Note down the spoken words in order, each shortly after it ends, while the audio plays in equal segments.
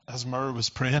as Murray was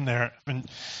praying there, I've been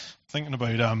thinking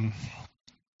about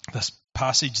this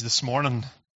passage this morning.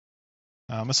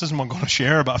 This isn't what I'm going to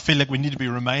share, but I feel like we need to be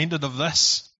reminded of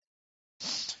this.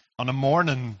 On a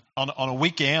morning, on a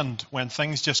weekend, when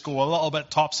things just go a little bit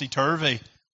topsy-turvy,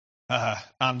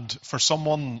 and for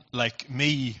someone like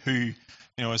me who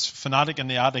is fanatic in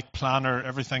the attic, planner,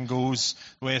 everything goes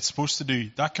the way it's supposed to do,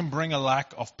 that can bring a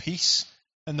lack of peace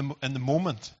in the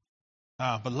moment.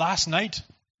 But last night,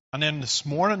 and then this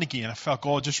morning again, I felt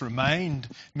God just remind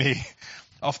me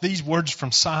of these words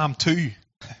from Psalm 2.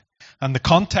 And the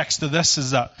context of this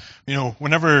is that,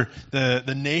 whenever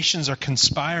the nations are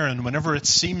conspiring, whenever it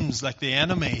seems like the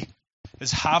enemy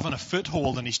is having a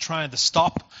foothold and he's trying to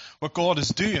stop what God is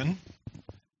doing,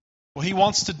 what he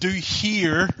wants to do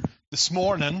here this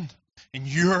morning in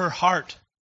your heart.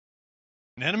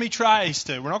 The enemy tries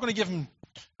to, we're not going to give him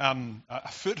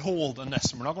a foothold in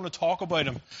this, and we're not going to talk about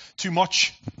him too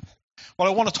much. What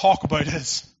I want to talk about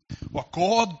is what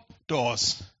God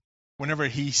does whenever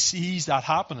he sees that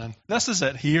happening. This is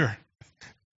it here.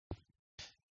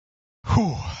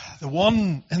 The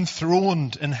one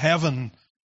enthroned in heaven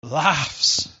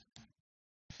laughs.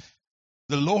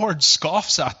 The Lord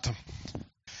scoffs at them.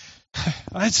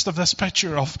 I just have this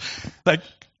picture of, like,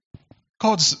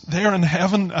 God's there in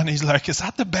heaven and he's like, is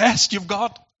that the best you've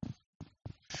got?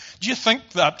 Do you think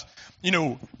that,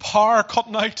 power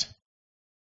cutting out?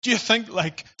 Do you think,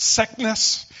 like,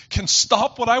 sickness can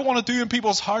stop what I want to do in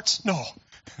people's hearts? No.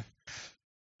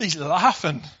 He's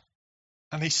laughing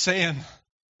and he's saying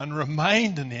and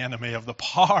reminding the enemy of the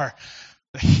power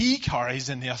that he carries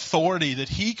and the authority that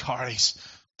he carries,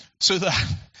 so that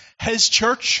his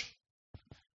church,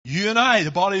 you and I,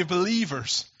 the body of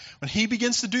believers, when he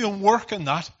begins to do and work in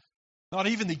that, not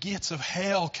even the gates of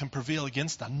hell can prevail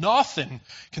against that. Nothing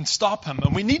can stop him.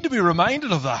 And we need to be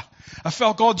reminded of that. I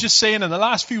felt God just saying in the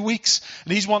last few weeks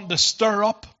that he's wanting to stir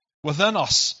up within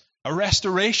us a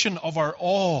restoration of our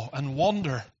awe and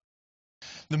wonder.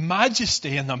 The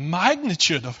majesty and the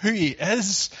magnitude of who he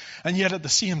is, and yet at the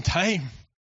same time,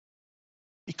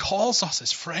 he calls us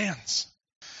his friends.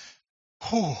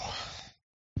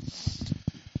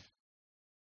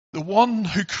 The one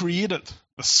who created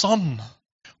the sun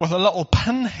with a little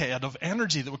pinhead of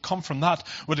energy that would come from that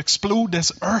would explode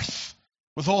this earth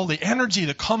with all the energy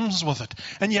that comes with it.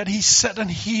 And yet he's sitting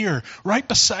here right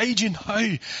beside you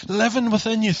now, living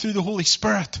within you through the Holy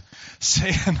Spirit,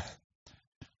 saying,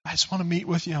 I just want to meet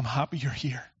with you. I'm happy you're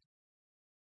here.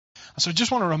 And so I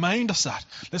just want to remind us that.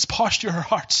 Let's posture our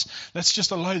hearts. Let's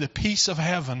just allow the peace of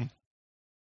heaven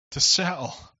to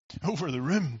settle over the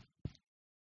room.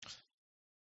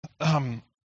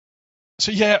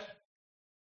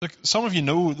 Look, some of you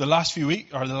know the last few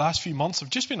weeks or the last few months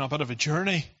have just been a bit of a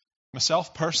journey.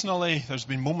 Myself personally, there's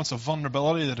been moments of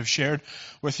vulnerability that I've shared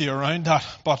with you around that.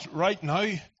 But right now,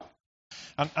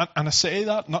 and I say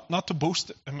that not to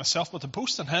boast in myself, but to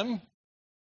boast in him,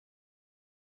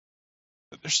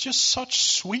 there's just such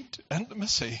sweet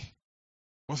intimacy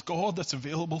with God that's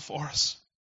available for us.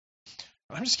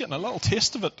 And I'm just getting a little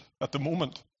taste of it at the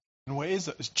moment in ways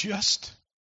that is just,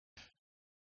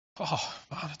 oh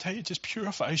man, I tell you, it just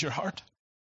purifies your heart.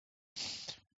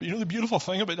 But the beautiful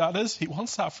thing about that is he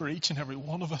wants that for each and every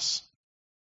one of us.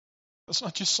 It's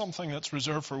not just something that's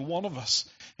reserved for one of us.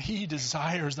 He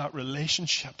desires that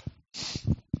relationship.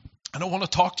 And I want to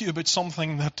talk to you about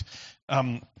something that,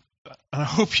 and I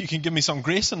hope you can give me some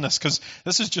grace in this, because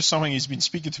this is just something he's been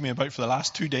speaking to me about for the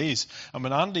last 2 days. And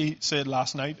when Andy said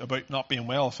last night about not being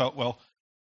well, I felt, well,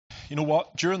 you know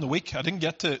what? During the week, I didn't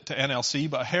get to NLC,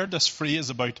 but I heard this phrase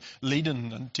about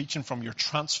leading and teaching from your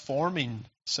transforming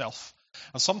self.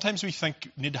 And sometimes we think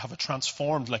we need to have it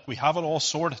transformed, like we have it all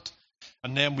sorted,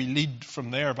 and then we lead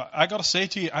from there. But I got to say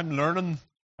to you, I'm learning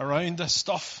around this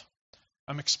stuff.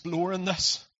 I'm exploring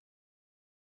this.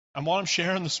 And what I'm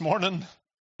sharing this morning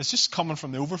is just coming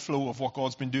from the overflow of what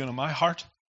God's been doing in my heart.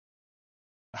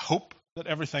 I hope that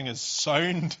everything is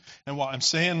sound in what I'm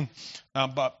saying,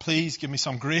 but please give me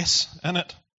some grace in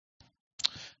it.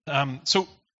 So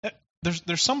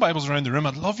there's some Bibles around the room.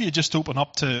 I'd love you just to open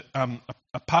up to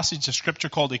a passage of Scripture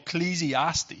called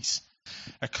Ecclesiastes.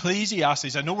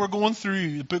 Ecclesiastes. I know we're going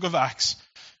through the book of Acts,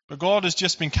 but God has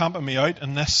just been camping me out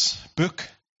in this book.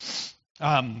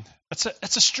 It's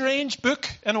a strange book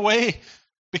in a way,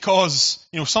 because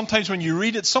sometimes when you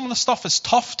read it, some of the stuff is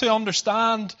tough to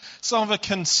understand. Some of it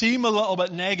can seem a little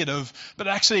bit negative, but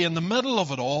actually in the middle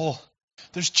of it all,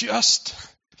 there's just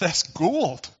this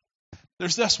gold.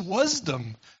 There's this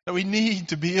wisdom that we need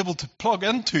to be able to plug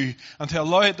into and to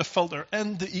allow it to filter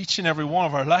into each and every one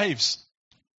of our lives.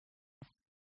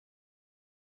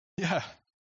 Yeah.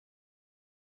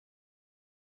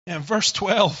 In verse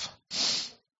 12,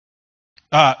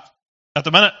 at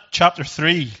the minute, chapter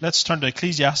 3, let's turn to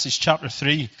Ecclesiastes chapter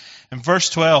 3. In verse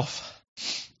 12,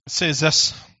 it says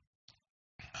this,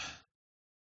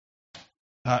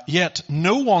 yet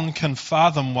no one can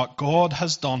fathom what God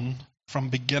has done from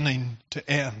beginning to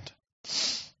end.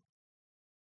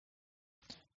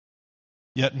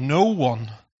 Yet no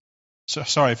one,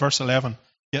 verse 11,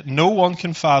 yet no one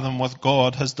can fathom what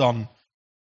God has done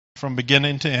from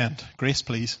beginning to end. Grace,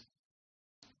 please.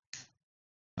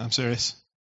 I'm serious.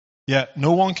 Yet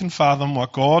no one can fathom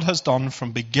what God has done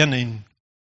from beginning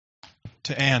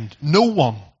to end. No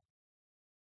one.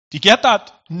 Do you get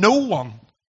that? No one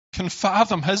can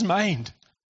fathom his mind.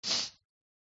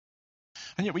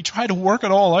 And yet we try to work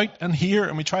it all out in here,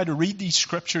 and we try to read these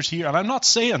scriptures here. And I'm not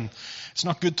saying it's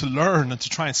not good to learn and to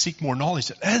try and seek more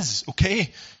knowledge. It is,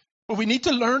 okay. But we need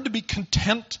to learn to be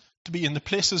content to be in the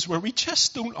places where we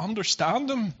just don't understand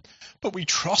him, but we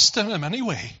trust in him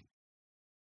anyway.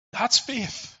 That's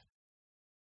faith.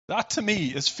 That to me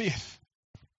is faith.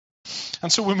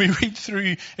 And so when we read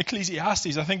through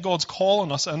Ecclesiastes, I think God's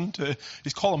calling us into,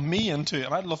 he's calling me into,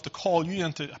 and I'd love to call you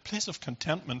into a place of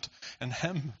contentment in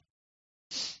him.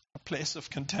 A place of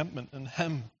contentment in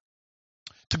him.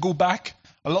 To go back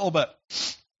a little bit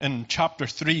in chapter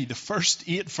 3, the first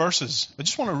 8 verses, I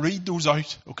just want to read those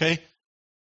out, okay?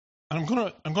 And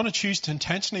I'm going to choose to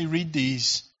intentionally read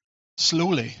these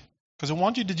slowly, because I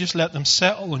want you to just let them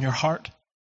settle in your heart.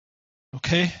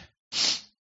 Okay?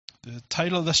 The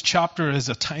title of this chapter is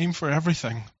A Time for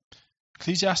Everything.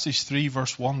 Ecclesiastes 3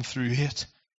 verse 1 through 8.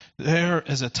 There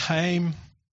is a time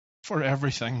for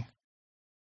everything,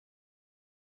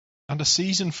 and a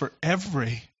season for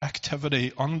every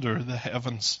activity under the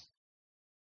heavens.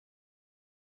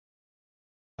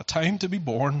 A time to be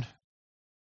born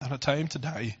and a time to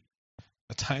die.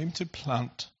 A time to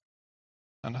plant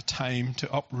and a time to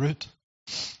uproot.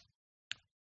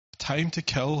 A time to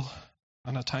kill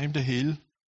and a time to heal.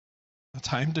 A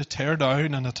time to tear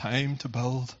down and a time to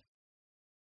build.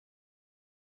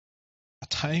 A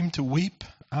time to weep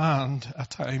and a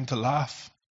time to laugh.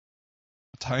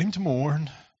 A time to mourn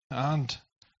and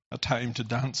a time to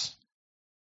dance.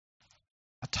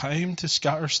 A time to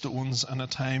scatter stones and a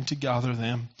time to gather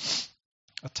them.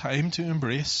 A time to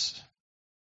embrace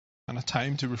and a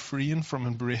time to refrain from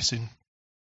embracing.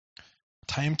 A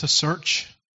time to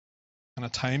search and a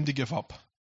time to give up.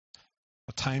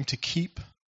 A time to keep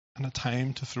and a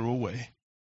time to throw away.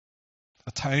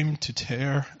 A time to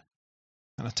tear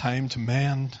and a time to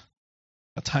mend.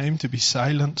 A time to be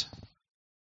silent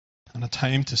and a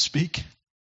time to speak.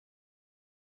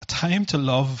 A time to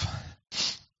love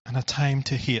and a time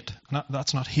to hate. And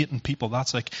that's not hating people,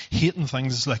 that's like hating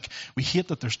things. It's like we hate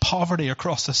that there's poverty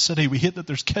across the city. We hate that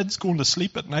there's kids going to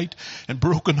sleep at night in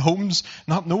broken homes,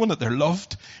 not knowing that they're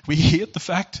loved. We hate the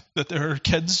fact that there are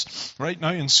kids right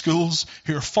now in schools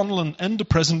who are funneling into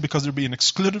prison because they're being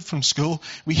excluded from school.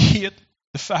 We hate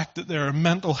the fact that there are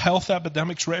mental health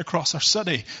epidemics right across our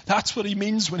city. That's what he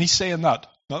means when he's saying that.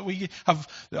 Not we have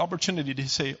the opportunity to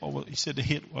say, oh, well, he said to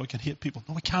hate, well, we can hate people.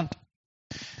 No, we can't.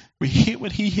 We hate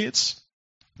what he hates.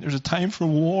 There's a time for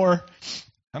war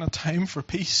and a time for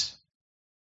peace.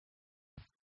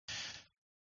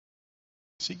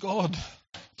 See, God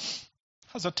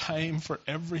has a time for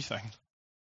everything.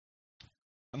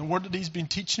 And the word that he's been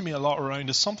teaching me a lot around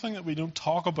is something that we don't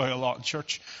talk about a lot in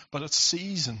church, but it's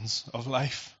seasons of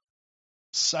life,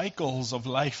 cycles of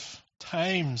life,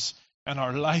 times in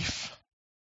our life.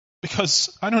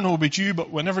 Because I don't know about you,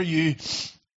 but whenever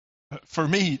for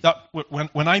me, that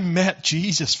when I met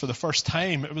Jesus for the first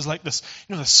time, it was like this,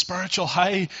 this spiritual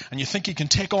high, and you think you can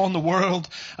take on the world,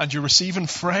 and you're receiving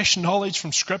fresh knowledge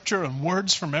from Scripture and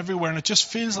words from everywhere, and it just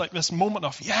feels like this moment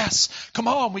of, yes, come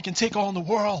on, we can take on the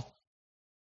world.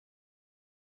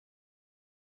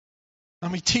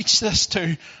 And we teach this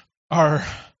to our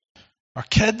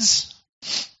kids.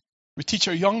 We teach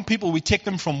our young people. We take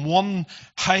them from one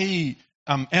high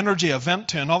energy event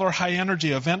to another high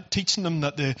energy event, teaching them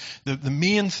that the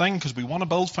main thing, because we want to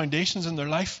build foundations in their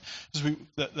life,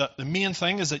 that the main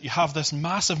thing is that you have this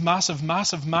massive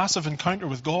encounter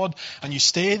with God, and you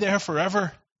stay there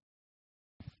forever.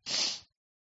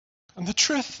 And the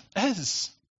truth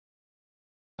is,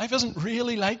 life isn't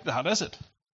really like that, is it?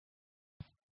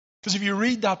 Because if you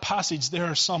read that passage, there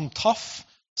are some tough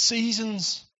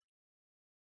seasons.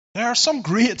 There are some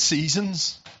great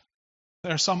seasons.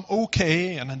 There are some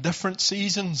okay and indifferent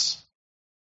seasons.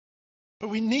 But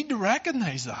we need to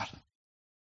recognize that.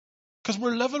 Because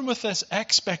we're living with this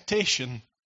expectation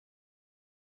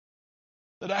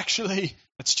that actually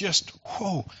it's just,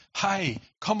 whoa, hi,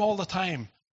 come all the time,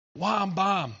 wham,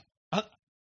 bam.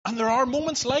 And there are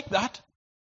moments like that.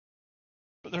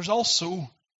 But there's also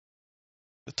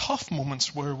the tough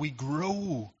moments where we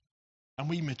grow and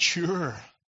we mature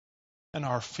in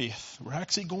our faith. We're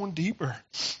actually going deeper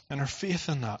in our faith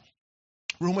in that.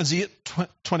 Romans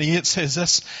 8:28 says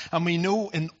this, and we know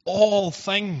in all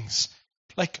things,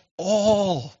 like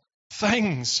all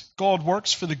things, God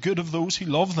works for the good of those who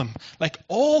love them. Like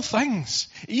all things,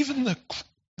 even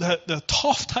the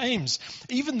tough times,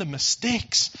 even the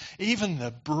mistakes, even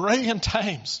the brilliant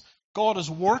times, God is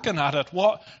working at it.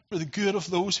 What? For the good of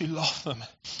those who love them.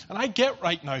 And I get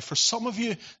right now, for some of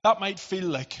you, that might feel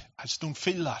like, I just don't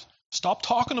feel that. Stop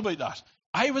talking about that.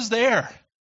 I was there.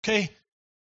 Okay?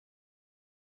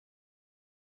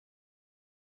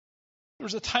 There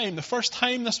was a time, the first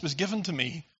time this was given to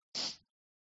me,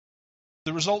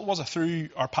 the result was I threw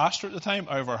our pastor at the time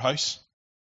out of our house.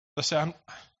 They said,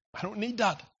 I don't need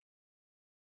that.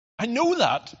 I know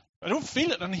that. I don't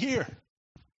feel it in here.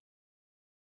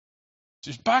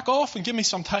 Just back off and give me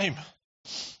some time.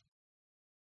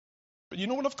 But you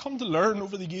know what I've come to learn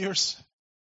over the years?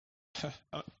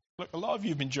 Look, a lot of you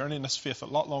have been journeying this faith a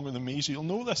lot longer than me, so you'll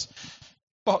know this.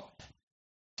 But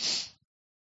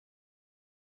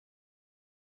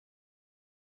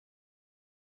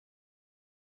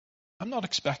I'm not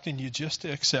expecting you just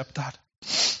to accept that,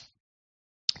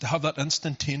 to have that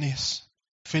instantaneous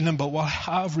feeling. But what I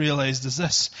have realized is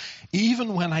this: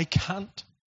 even when I can't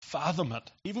fathom it,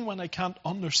 even when I can't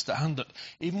understand it,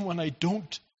 even when I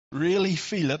don't really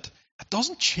feel it, it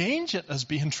doesn't change it as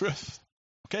being truth.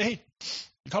 Okay?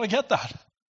 You got to get that.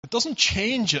 It doesn't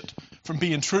change it from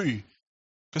being true.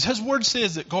 Because His Word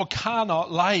says that God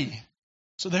cannot lie.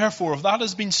 So therefore, if that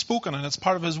has been spoken and it's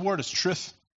part of His Word, it's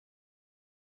truth.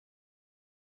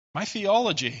 My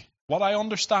theology, what I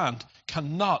understand,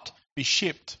 cannot be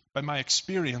shaped by my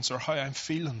experience or how I'm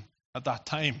feeling at that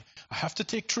time. I have to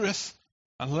take truth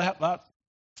and let that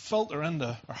filter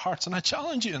into our hearts. And I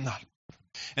challenge you in that.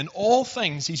 In all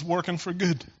things, He's working for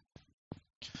good.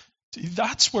 See,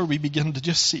 that's where we begin to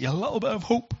just see a little bit of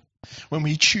hope when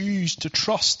we choose to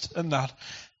trust in that.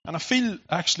 And I feel,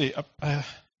 actually, I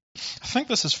think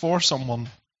this is for someone,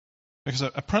 because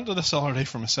I printed this already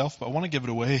for myself, but I want to give it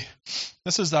away.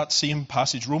 This is that same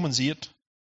passage, Romans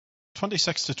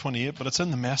 8:26-28, but it's in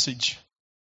the Message.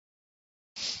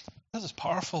 This is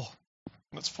powerful.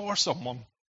 And it's for someone.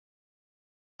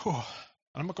 Oh,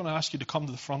 I'm not going to ask you to come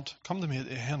to the front. Come to me at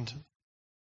the end.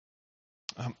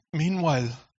 Meanwhile,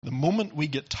 the moment we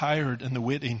get tired in the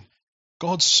waiting,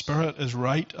 God's Spirit is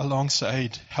right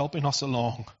alongside, helping us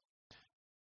along.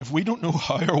 If we don't know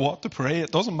how or what to pray,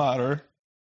 it doesn't matter.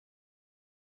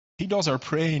 He does our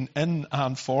praying in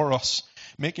and for us,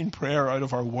 making prayer out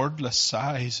of our wordless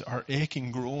sighs, our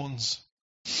aching groans.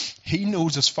 He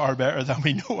knows us far better than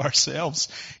we know ourselves.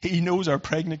 He knows our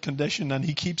pregnant condition, and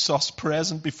He keeps us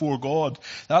present before God.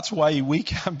 That's why we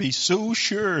can be so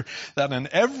sure that in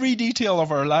every detail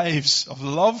of our lives, of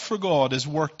love for God is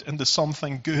worked into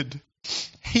something good.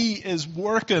 He is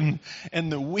working in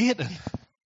the waiting.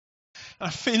 I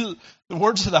feel the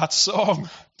words of that song,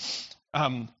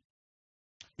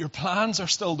 your plans are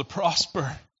still to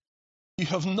prosper. You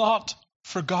have not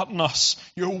forgotten us.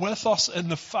 You're with us in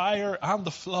the fire and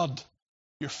the flood.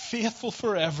 You're faithful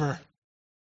forever,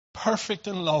 perfect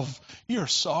in love. You're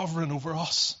sovereign over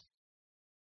us.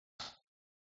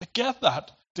 Get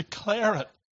that. Declare it,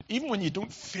 even when you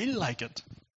don't feel like it.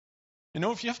 You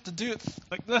know, if you have to do it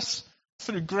like this,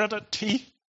 through gritted teeth,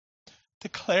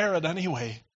 declare it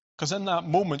anyway. Because in that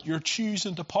moment, you're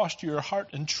choosing to posture your heart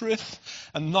in truth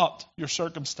and not your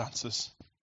circumstances.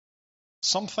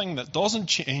 Something that doesn't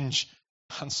change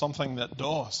and something that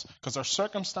does. Because our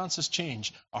circumstances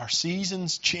change. Our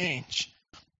seasons change.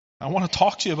 I want to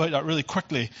talk to you about that really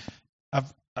quickly.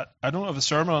 I don't have a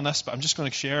sermon on this, but I'm just going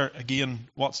to share again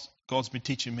what God's been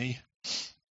teaching me.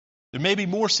 There may be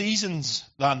more seasons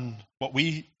than what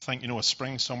we think, a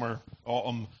spring, summer,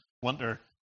 autumn, winter.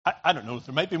 I don't know.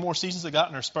 There might be more seasons like that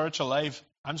in our spiritual life.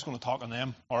 I'm just going to talk on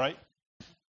them, all right?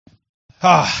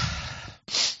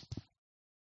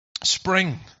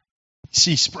 Spring.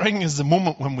 See, spring is the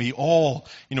moment when we all,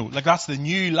 that's the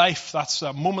new life. That's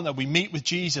that moment that we meet with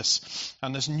Jesus.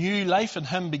 And this new life in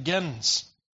Him begins.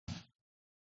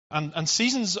 And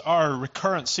seasons are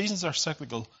recurrent. Seasons are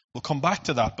cyclical. We'll come back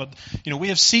to that. But, we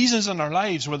have seasons in our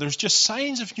lives where there's just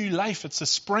signs of new life. It's the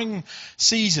spring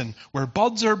season where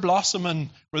buds are blossoming,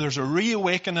 where there's a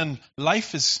reawakening.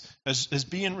 Life is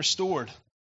being restored.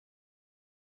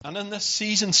 And in this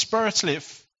season, spiritually,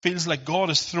 it feels like God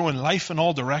is throwing life in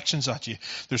all directions at you.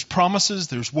 There's promises,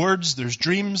 there's words, there's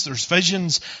dreams, there's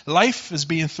visions. Life is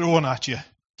being thrown at you.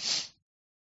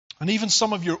 And even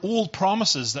some of your old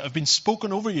promises that have been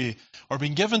spoken over you or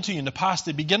been given to you in the past,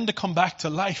 they begin to come back to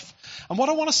life. And what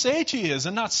I want to say to you is,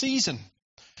 in that season,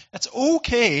 it's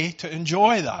okay to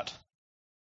enjoy that.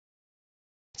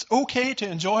 It's okay to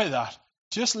enjoy that.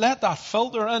 Just let that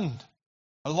filter in.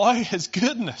 Allow His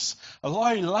goodness.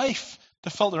 Allow life to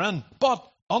filter in. But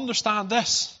understand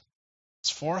this. It's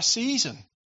for a season.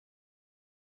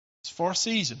 It's for a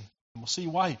season. And we'll see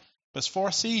why. But it's for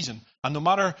a season. And no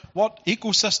matter what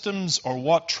ecosystems or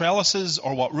what trellises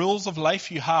or what rules of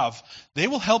life you have, they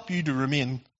will help you to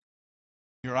remain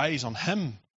your eyes on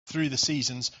Him through the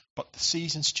seasons. But the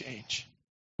seasons change.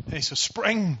 Okay, so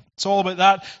spring, it's all about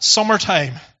that.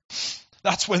 Summertime.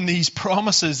 That's when these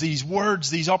promises, these words,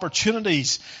 these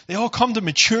opportunities, they all come to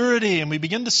maturity and we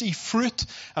begin to see fruit,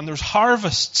 and there's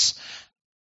harvests.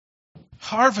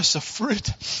 Harvests of fruit.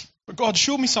 But God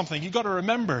showed me something. You've got to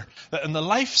remember that in the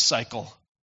life cycle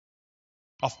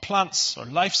of plants or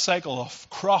life cycle of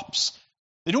crops,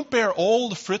 they don't bear all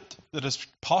the fruit that is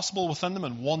possible within them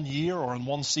in 1 year or in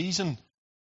one season.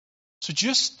 So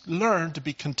just learn to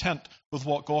be content with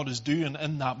what God is doing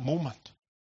in that moment.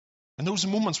 In those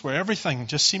moments where everything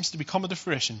just seems to be coming to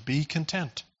fruition, be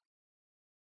content.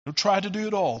 Don't try to do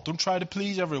it all. Don't try to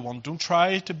please everyone. Don't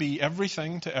try to be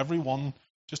everything to everyone.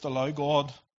 Just allow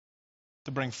God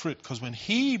to bring fruit. Because when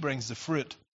He brings the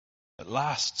fruit, it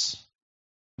lasts.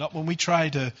 Not when we try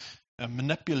to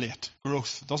manipulate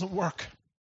growth. It doesn't work.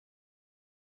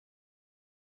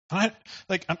 And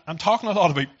I'm talking a lot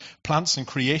about plants and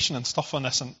creation and stuff on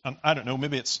this, and I don't know,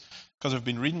 maybe it's because I've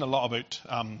been reading a lot about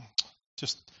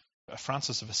just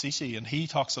Francis of Assisi, and he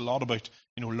talks a lot about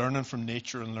learning from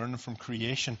nature and learning from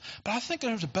creation. But I think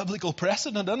there's a biblical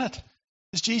precedent in it.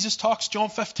 As Jesus talks, John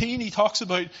 15, he talks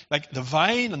about like the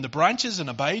vine and the branches and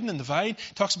abiding in the vine.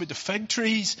 He talks about the fig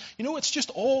trees. It's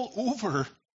just all over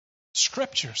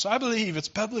Scripture. So I believe it's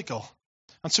biblical.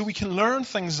 And so we can learn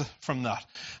things from that.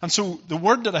 And so the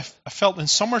word that I felt in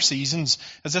summer seasons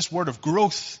is this word of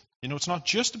growth. It's not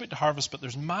just about the harvest, but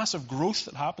there's massive growth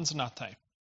that happens in that time.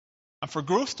 And for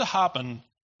growth to happen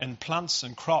in plants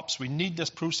and crops, we need this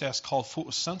process called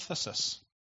photosynthesis.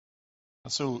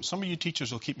 And so some of you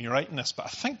teachers will keep me right in this, but I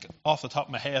think off the top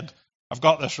of my head, I've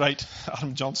got this right.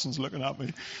 Adam Johnson's looking at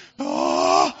me.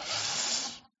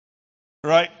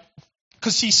 Right.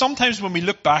 Because see, sometimes when we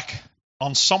look back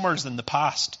on summers in the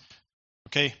past,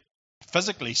 okay,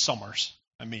 physically summers,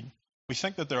 we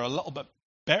think that they're a little bit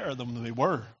better than they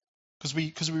were.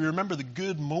 Because we remember the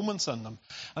good moments in them.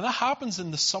 And that happens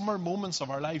in the summer moments of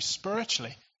our lives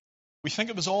spiritually. We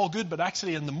think it was all good, but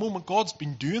actually in the moment God's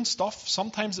been doing stuff.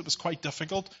 Sometimes it was quite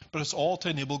difficult, but it's all to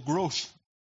enable growth.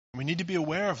 And we need to be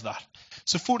aware of that.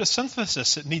 So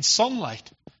photosynthesis, it needs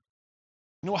sunlight.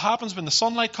 What happens when the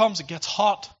sunlight comes? It gets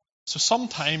hot. So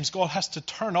sometimes God has to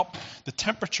turn up the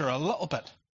temperature a little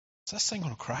bit. Is this thing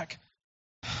going to crack?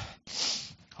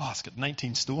 Oh, it's got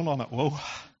 19 stone on it. Whoa.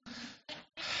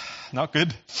 Not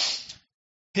good.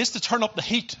 He has to turn up the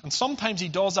heat. And sometimes He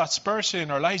does that spiritually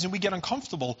in our lives and we get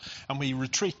uncomfortable and we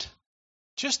retreat.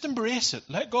 Just embrace it.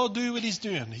 Let God do what He's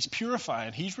doing. He's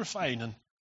purifying. He's refining.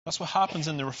 That's what happens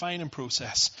in the refining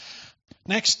process.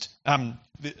 Next, in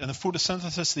the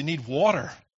photosynthesis, they need water.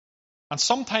 And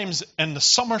sometimes in the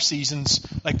summer seasons,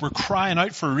 like we're crying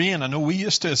out for rain. I know we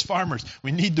used to as farmers.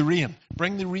 We need the rain.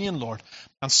 Bring the rain, Lord.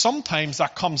 And sometimes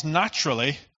that comes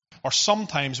naturally, or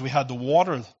sometimes we had to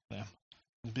water them.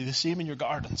 It'll be the same in your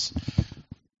gardens.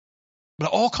 But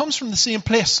it all comes from the same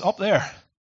place up there,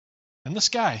 in the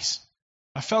skies.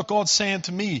 I felt God saying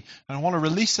to me, and I want to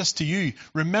release this to you,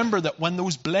 remember that when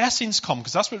those blessings come,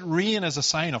 because that's what rain is a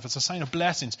sign of, it's a sign of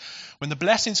blessings. When the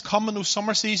blessings come in those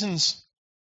summer seasons,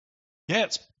 yeah,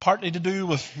 it's partly to do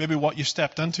with maybe what you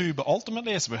stepped into, but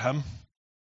ultimately it's about Him.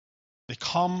 They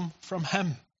come from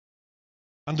Him.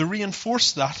 And to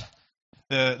reinforce that,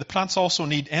 the plants also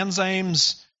need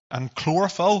enzymes and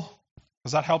chlorophyll,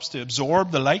 because that helps to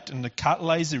absorb the light and to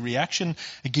catalyze the reaction.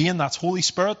 Again, that's Holy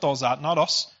Spirit does that, not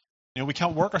us. We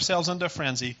can't work ourselves into a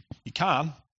frenzy. You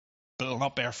can, but it'll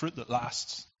not bear fruit that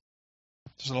lasts.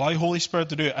 Just allow Holy Spirit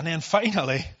to do it. And then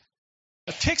finally,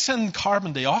 it takes in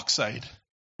carbon dioxide,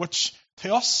 which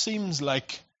to us seems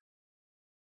like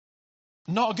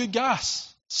not a good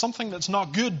gas. Something that's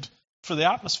not good for the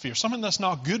atmosphere. Something that's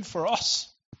not good for us.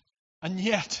 And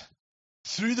yet,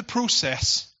 through the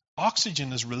process,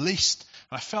 oxygen is released.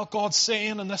 And I felt God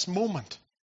saying in this moment,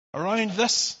 around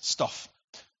this stuff,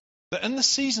 that in the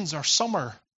seasons or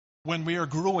summer, when we are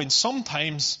growing,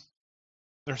 sometimes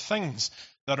there are things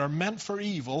that are meant for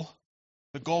evil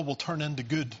that God will turn into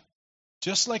good.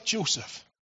 Just like Joseph.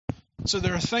 So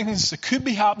there are things that could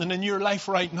be happening in your life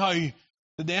right now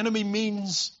that the enemy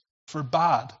means for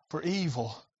bad, for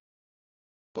evil.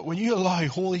 But when you allow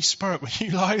Holy Spirit, when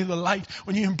you allow the light,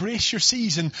 when you embrace your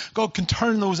season, God can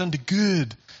turn those into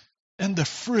good, into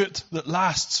fruit that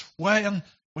lasts. When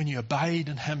you abide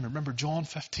in Him. Remember John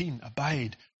 15,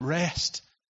 abide, rest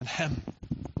in Him.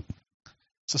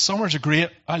 So summer's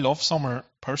I love summer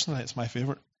personally, it's my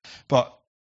favourite. But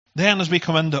then as we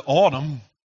come into autumn,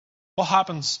 what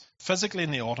happens physically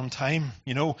in the autumn time?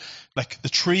 You know, like the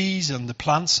trees and the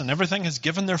plants and everything has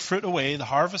given their fruit away, the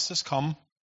harvest has come,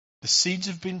 the seeds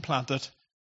have been planted,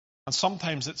 and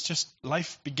sometimes it's just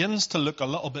life begins to look a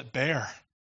little bit bare.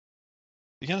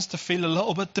 Begins to feel a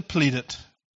little bit depleted,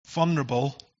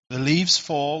 vulnerable. The leaves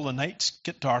fall, the nights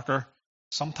get darker.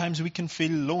 Sometimes we can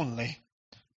feel lonely.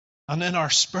 And in our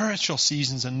spiritual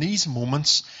seasons, in these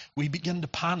moments, we begin to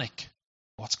panic.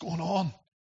 What's going on?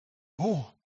 Oh,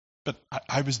 but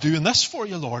I was doing this for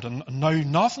you, Lord, and now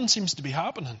nothing seems to be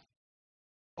happening.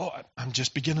 Oh, I'm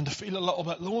just beginning to feel a little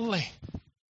bit lonely.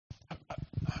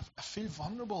 I feel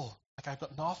vulnerable, like I've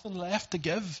got nothing left to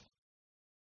give.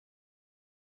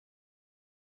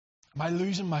 Am I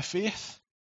losing my faith?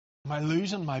 Am I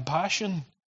losing my passion?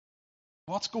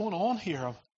 What's going on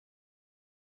here?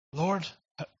 Lord,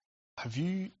 have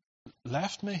you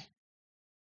left me?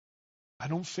 I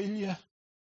don't feel you.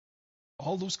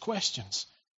 All those questions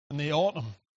in the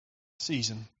autumn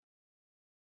season.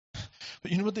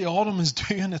 But you know what the autumn is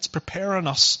doing? It's preparing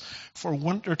us for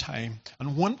winter time.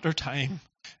 And winter time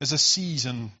is a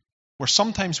season where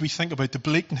sometimes we think about the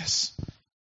bleakness.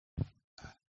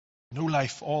 No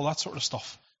life, all that sort of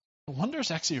stuff. But winter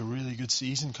is actually a really good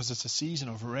season because it's a season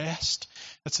of rest.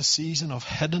 It's a season of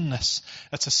hiddenness.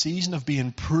 It's a season of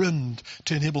being pruned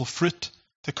to enable fruit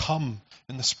to come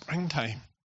in the springtime.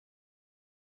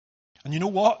 And you know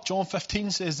what? John 15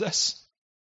 says this,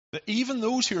 that even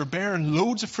those who are bearing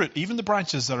loads of fruit, even the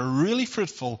branches that are really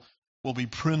fruitful, will be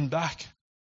pruned back.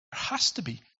 There has to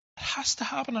be. It has to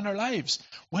happen in our lives.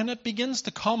 When it begins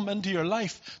to come into your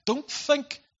life, don't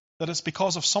think that it's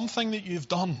because of something that you've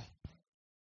done.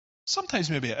 Sometimes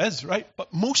maybe it is, right?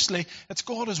 But mostly it's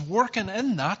God is working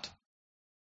in that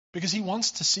because He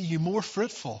wants to see you more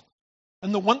fruitful.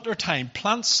 In the winter time,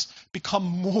 plants become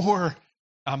more,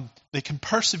 they can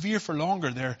persevere for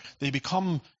longer. They're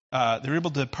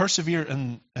able to persevere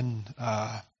in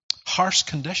harsh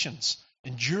conditions.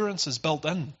 Endurance is built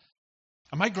in.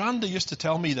 And my granda used to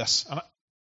tell me this, and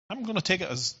I'm going to take it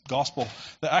as gospel,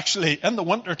 that actually in the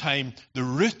winter time, the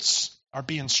roots are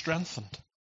being strengthened.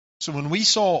 So when we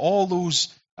saw all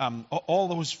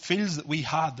those fields that we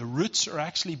had, the roots are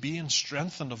actually being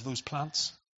strengthened of those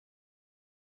plants.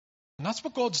 And that's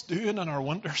what God's doing in our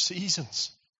winter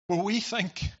seasons, where we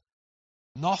think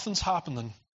nothing's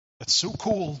happening. It's so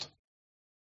cold.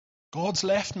 God's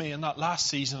left me in that last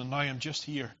season and now I'm just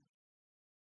here.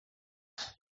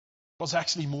 God's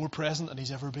actually more present than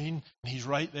He's ever been. And He's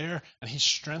right there. And He's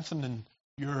strengthening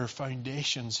your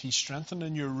foundations. He's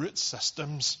strengthening your root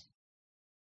systems.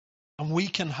 And we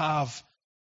can have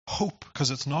hope because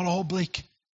it's not all bleak.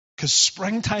 Because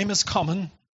springtime is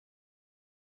coming.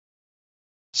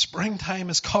 Springtime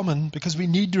is coming because we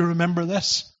need to remember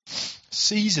this.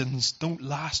 Seasons don't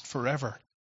last forever.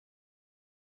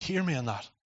 Hear me on that.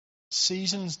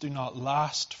 Seasons do not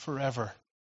last forever.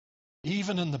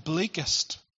 Even in the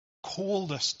bleakest,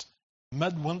 coldest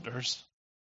midwinters,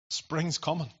 spring's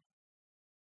coming.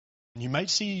 And you might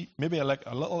see maybe a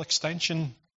little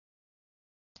extension.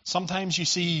 Sometimes you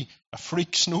see a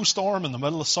freak snowstorm in the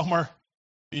middle of summer.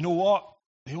 You know what?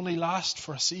 They only last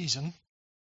for a season.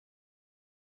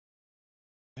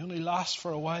 They only last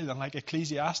for a while. And like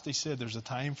Ecclesiastes said, there's a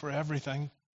time for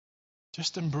everything.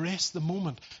 Just embrace the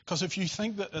moment. Because if you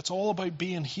think that it's all about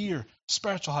being here,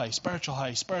 spiritual high,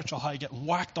 getting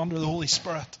whacked under the Holy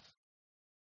Spirit,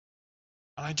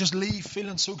 and I just leave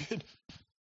feeling so good,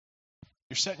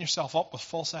 you're setting yourself up with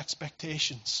false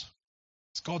expectations.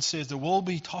 As God says, there will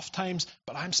be tough times,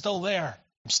 but I'm still there.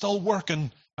 I'm still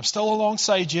working. I'm still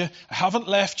alongside you. I haven't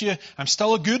left you. I'm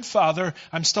still a good father.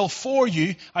 I'm still for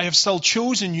you. I have still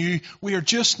chosen you. We are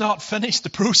just not finished the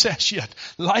process yet.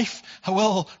 Life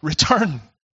will return.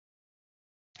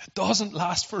 It doesn't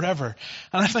last forever.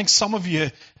 And I think some of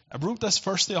you, I wrote this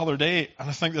verse the other day, and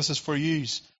I think this is for you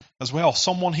as well.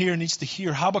 Someone here needs to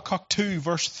hear Habakkuk 2,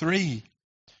 verse 3.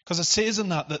 Because it says in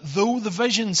that though the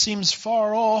vision seems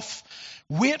far off,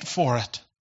 wait for it.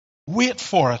 Wait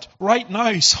for it. Right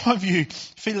now, some of you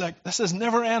feel like this is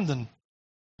never ending.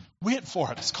 Wait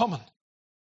for it. It's coming.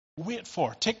 Wait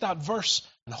for it. Take that verse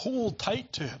and hold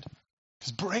tight to it.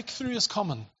 Because breakthrough is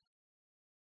coming.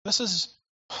 This is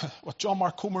what John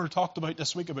Mark Comer talked about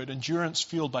this week about endurance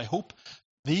fueled by hope.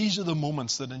 These are the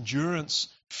moments that endurance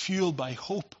fueled by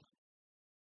hope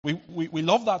We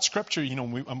love that scripture,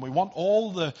 and we want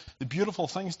all the beautiful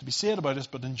things to be said about us,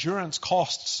 but endurance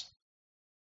costs.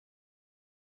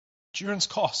 Endurance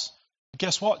costs. But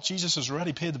guess what? Jesus has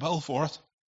already paid the bill for it.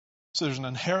 So there's an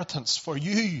inheritance for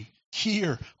you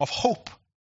here of hope.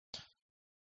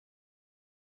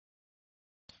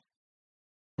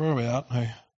 Where are we at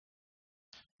now?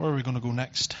 Where are we going to go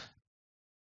next?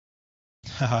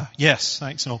 Yes,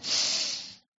 thanks. No.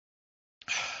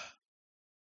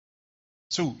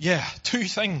 So, two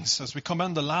things as we come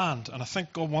into land, and I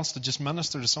think God wants to just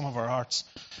minister to some of our hearts.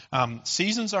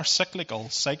 Seasons are cyclical,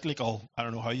 I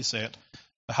don't know how you say it.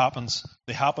 It happens.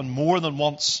 They happen more than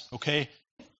once, okay?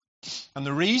 And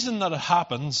the reason that it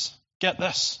happens, get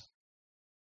this.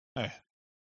 Now,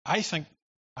 I think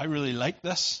I really like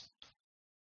this.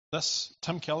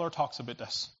 Tim Keller talks about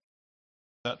this.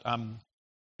 That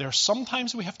there are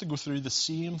sometimes we have to go through the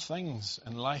same things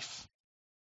in life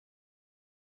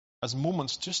as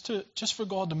moments just for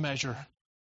God to measure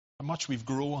how much we've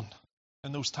grown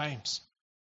in those times.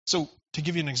 So, to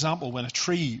give you an example, when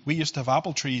we used to have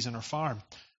apple trees in our farm,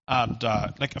 and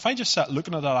if I just sat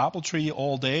looking at that apple tree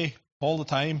all day, all the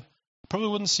time, I probably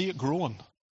wouldn't see it growing.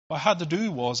 What I had to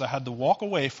do was I had to walk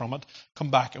away from it, come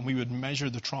back, and we would measure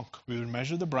the trunk. We would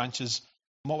measure the branches,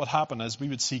 and what would happen is we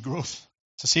would see growth.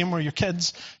 It's the same where your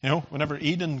kids, whenever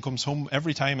Eden comes home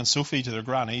every time and Sophie to their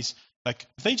grannies,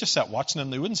 if they just sat watching them,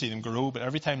 they wouldn't see them grow, but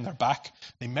every time they're back,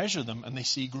 they measure them and they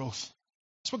see growth.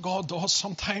 That's what God does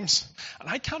sometimes. And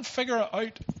I can't figure it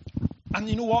out. And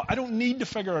you know what? I don't need to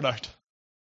figure it out.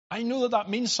 I know that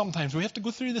means sometimes we have to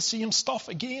go through the same stuff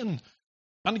again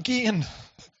and again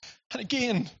and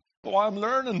again. But what I'm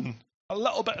learning a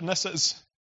little bit in this is,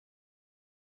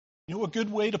 a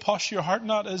good way to posture your heart in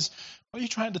that is, what are you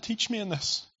trying to teach me in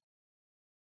this?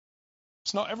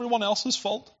 It's not everyone else's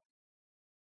fault.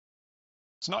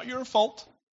 It's not your fault.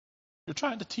 You're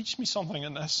trying to teach me something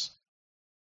in this.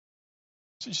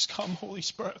 So just come, Holy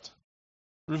Spirit.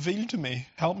 Reveal to me.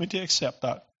 Help me to accept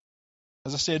that.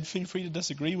 As I said, feel free to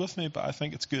disagree with me, but I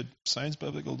think it's good. Sounds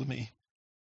biblical to me.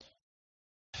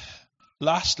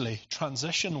 Lastly,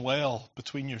 transition well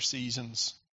between your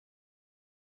seasons.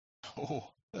 Oh,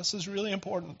 this is really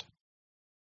important.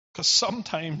 Because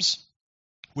sometimes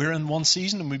we're in one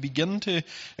season and we begin to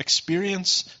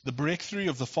experience the breakthrough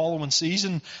of the following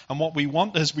season. And what we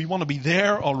want is we want to be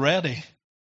there already.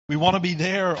 We want to be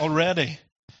there already.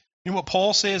 You know what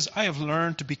Paul says? I have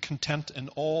learned to be content in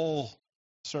all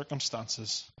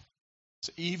circumstances.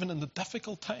 So even in the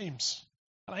difficult times.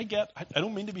 And I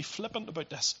don't mean to be flippant about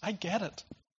this. I get it.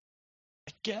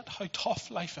 I get how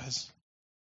tough life is.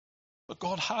 But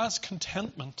God has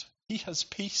contentment. He has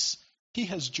peace. He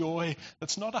has joy.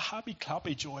 It's not a happy,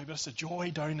 clappy joy, but it's a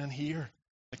joy down in here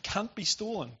that can't be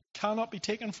stolen, cannot be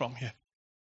taken from you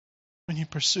when you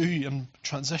pursue and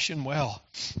transition well.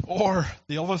 Or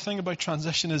the other thing about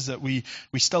transition is that we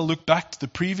still look back to the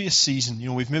previous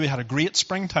season. We've maybe had a great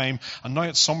springtime, and now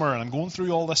it's summer, and I'm going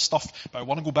through all this stuff, but I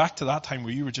want to go back to that time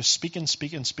where you were just speaking,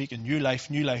 new life,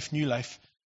 new life, new life.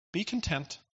 Be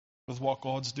content with what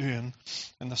God's doing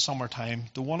in the summertime.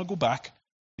 Don't want to go back.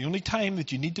 The only time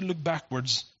that you need to look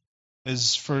backwards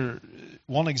is, for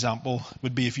one example,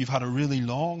 would be if you've had a really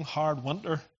long, hard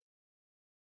winter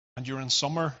and you're in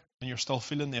summer and you're still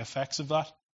feeling the effects of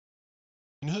that.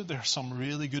 You know that there are some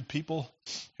really good people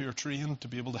who are trained to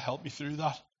be able to help you through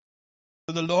that.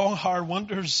 For the long, hard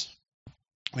winters,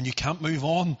 when you can't move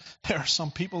on, there are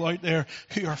some people out there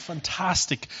who are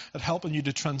fantastic at helping you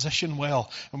to transition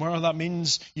well. And where that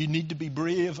means you need to be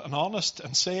brave and honest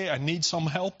and say, I need some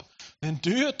help, then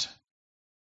do it.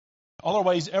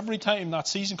 Otherwise, every time that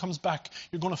season comes back,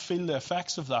 you're going to feel the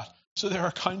effects of that. So there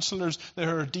are counselors,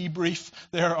 there are debrief,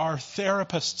 there are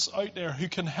therapists out there who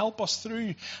can help us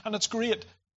through. And it's great.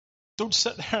 Don't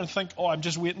sit there and think, I'm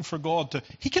just waiting for God to.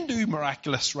 He can do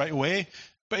miraculous right away,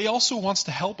 but he also wants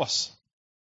to help us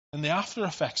in the after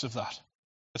effects of that.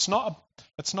 It's not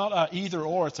a either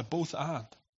or, it's a both and.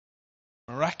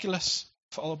 Miraculous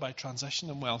followed by transition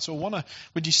and well. So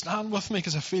would you stand with me,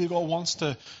 because I feel God wants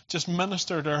to just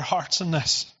minister to our hearts in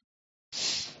this.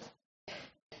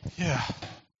 Yeah.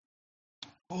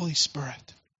 Holy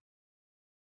Spirit.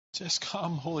 Just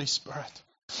come, Holy Spirit.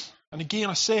 And again,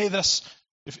 I say this,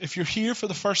 if you're here for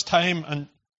the first time and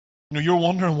you're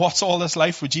wondering what's all this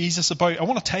life with Jesus about, I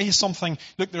want to tell you something.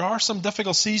 Look, there are some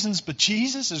difficult seasons, but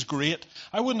Jesus is great.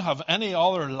 I wouldn't have any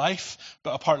other life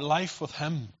but apart life with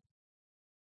him.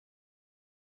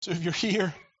 So if you're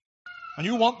here and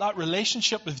you want that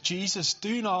relationship with Jesus,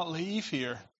 do not leave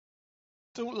here.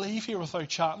 Don't leave here without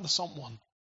chatting to someone.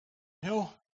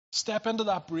 Step into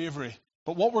that bravery.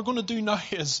 But what we're going to do now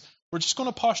is We're just going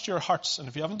to posture our hearts. And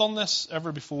if you haven't done this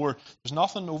ever before, there's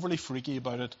nothing overly freaky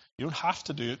about it. You don't have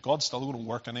to do it. God's still going to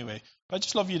work anyway. But I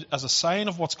just love you, as a sign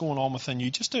of what's going on within you,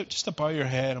 just to bow your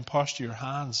head and posture your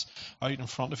hands out in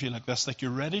front of you like this, like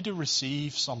you're ready to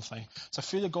receive something. So I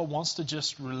feel that God wants to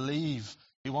just relieve.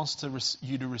 He wants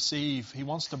you to receive. He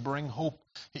wants to bring hope.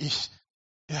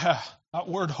 That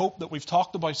word hope that we've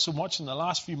talked about so much in the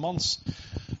last few months.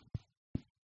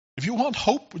 If you want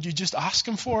hope, would you just ask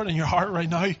Him for it in your heart right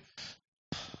now?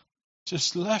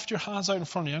 Just lift your hands out in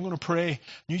front of you. I'm going to pray.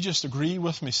 You just agree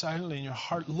with me silently in your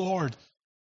heart. Lord,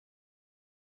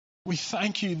 we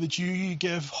thank you that you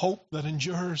give hope that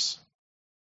endures.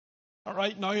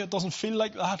 Right now it doesn't feel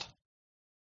like that,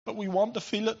 but we want to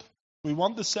feel it. We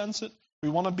want to sense it. We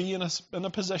want to be in a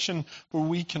position where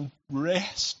we can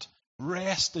rest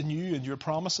in you and your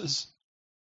promises.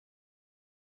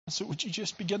 And so would you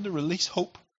just begin to release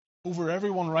hope over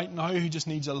everyone right now who just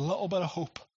needs a little bit of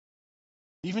hope.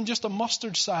 Even just a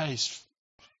mustard size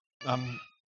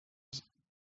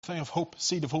thing of hope,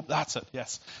 seed of hope, that's it,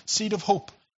 yes. Seed of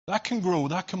hope. That can grow,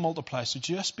 that can multiply. So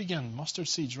just begin, mustard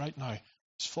seeds right now.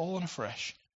 Just falling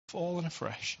afresh.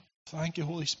 Thank you,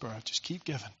 Holy Spirit. Just keep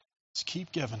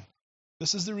giving.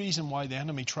 This is the reason why the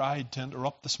enemy tried to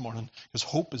interrupt this morning, because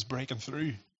hope is breaking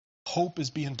through. Hope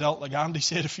is being dealt, like Andy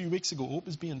said a few weeks ago. Hope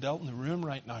is being dealt in the room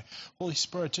right now. Holy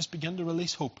Spirit, just begin to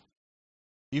release hope.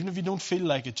 Even if you don't feel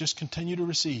like it, just continue to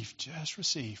receive. Just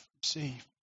receive.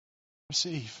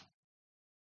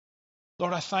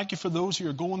 Lord, I thank you for those who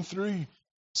are going through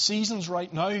seasons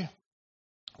right now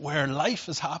where life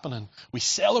is happening. We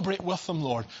celebrate with them,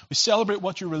 Lord. We celebrate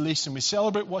what you're releasing. We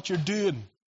celebrate what you're doing.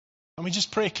 And we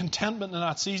just pray contentment in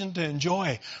that season to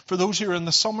enjoy. For those who are in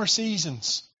the summer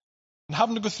seasons and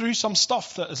having to go through some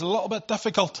stuff that is a little bit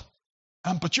difficult,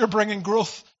 but you're bringing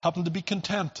growth, having to be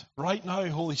content right now,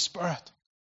 Holy Spirit.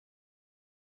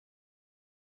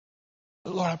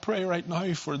 Lord, I pray right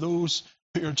now for those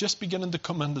who are just beginning to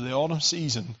come into the autumn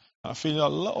season. I feel a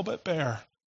little bit bare,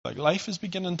 like life is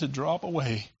beginning to drop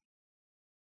away.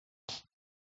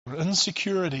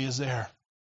 Insecurity is there.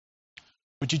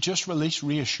 Would you just release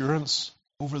reassurance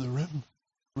over the room?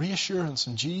 Reassurance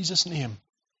in Jesus' name.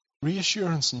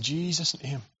 Reassurance in Jesus'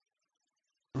 name.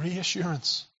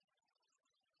 Reassurance.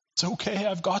 It's okay,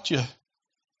 I've got you. I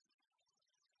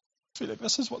feel like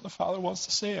this is what the Father wants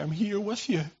to say. I'm here with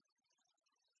you.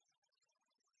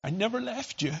 I never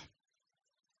left you.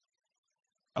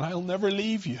 And I'll never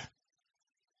leave you.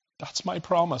 That's my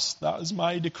promise. That is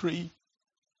my decree.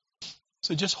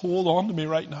 So just hold on to me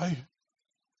right now.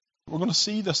 We're going to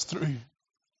see this through.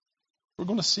 We're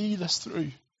going to see this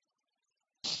through.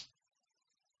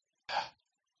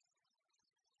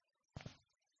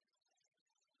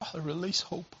 Father, release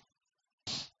hope.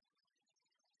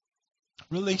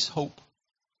 Release hope.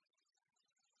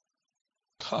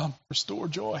 Come, restore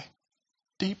joy.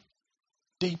 Deep,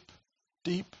 deep,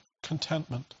 deep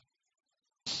contentment.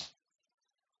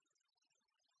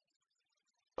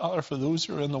 Father, for those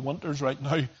who are in the winters right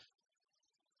now, and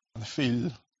they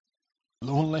feel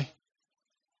lonely,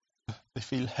 they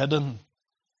feel hidden.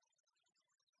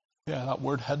 Yeah, that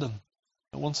word hidden.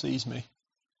 No one sees me.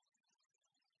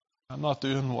 I'm not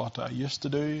doing what I used to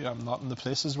do. I'm not in the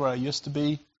places where I used to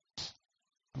be.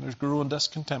 And there's growing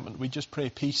discontentment. We just pray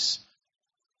peace.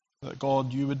 That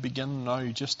God, you would begin now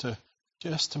just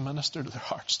to minister to their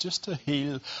hearts, just to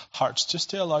heal hearts,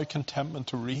 just to allow contentment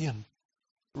to reign.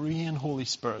 Reign, Holy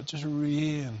Spirit, just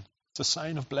reign. It's a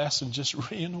sign of blessing.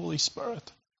 Just reign, Holy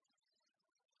Spirit.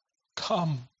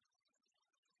 Come.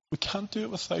 We can't do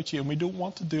it without you, and we don't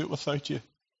want to do it without you.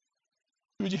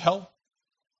 Would you help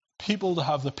people to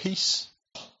have the peace?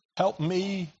 Help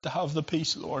me to have the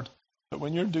peace, Lord. That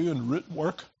when you're doing root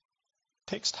work, it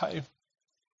takes time.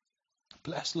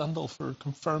 Bless Lyndall for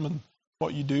confirming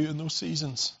what you do in those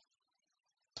seasons.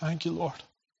 Thank you, Lord.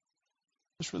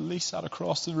 Just release that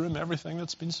across the room, everything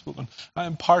that's been spoken. I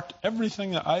impart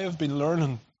everything that I have been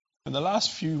learning in the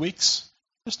last few weeks.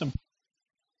 Just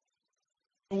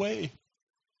away.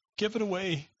 Give it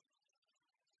away.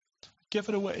 Give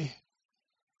it away.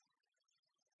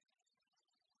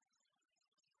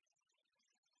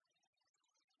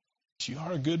 You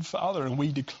are a good Father, and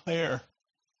we declare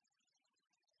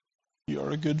you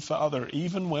are a good Father,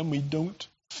 even when we don't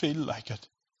feel like it.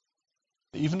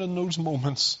 Even in those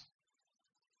moments,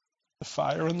 the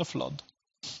fire and the flood.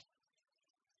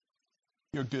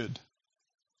 You're good.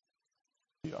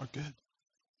 You are good.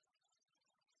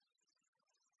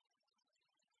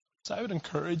 So I would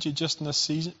encourage you just in this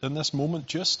season, in this moment,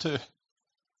 just to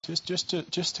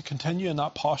continue in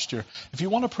that posture. If you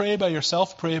want to pray by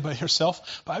yourself, pray by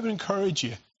yourself. But I would encourage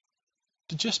you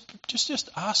to just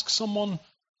ask someone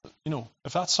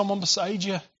if that's someone beside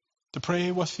you to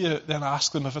pray with you, then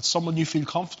ask them. If it's someone you feel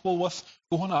comfortable with,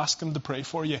 go and ask them to pray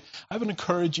for you. I would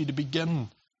encourage you to begin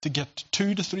to get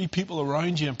 2 to 3 people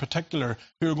around you in particular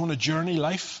who are going to journey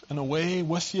life in a way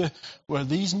with you where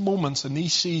these moments and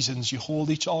these seasons you hold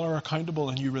each other accountable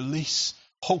and you release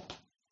hope